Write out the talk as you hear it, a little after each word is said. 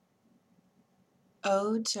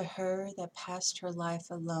Ode to her that passed her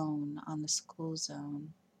life alone on the school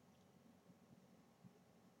zone.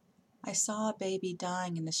 I saw a baby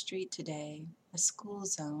dying in the street today, a school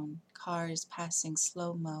zone, cars passing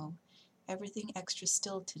slow-mo, everything extra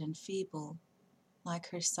stilted and feeble, like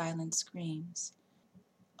her silent screams.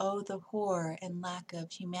 Oh, the horror and lack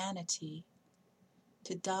of humanity.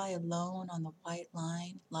 To die alone on the white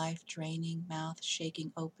line, life draining, mouth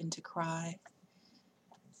shaking open to cry.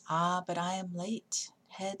 Ah, but I am late.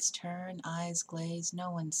 Heads turn, eyes glaze,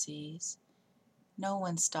 no one sees. No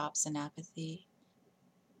one stops in apathy.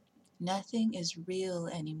 Nothing is real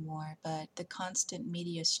anymore but the constant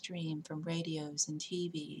media stream from radios and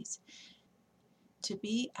TVs. To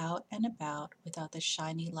be out and about without the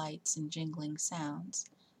shiny lights and jingling sounds.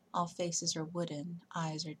 All faces are wooden,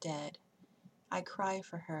 eyes are dead. I cry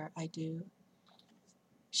for her, I do.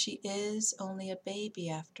 She is only a baby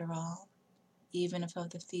after all, even if of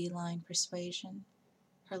the feline persuasion.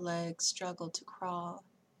 Her legs struggle to crawl.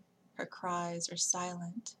 Her cries are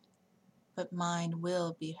silent, but mine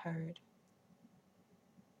will be heard.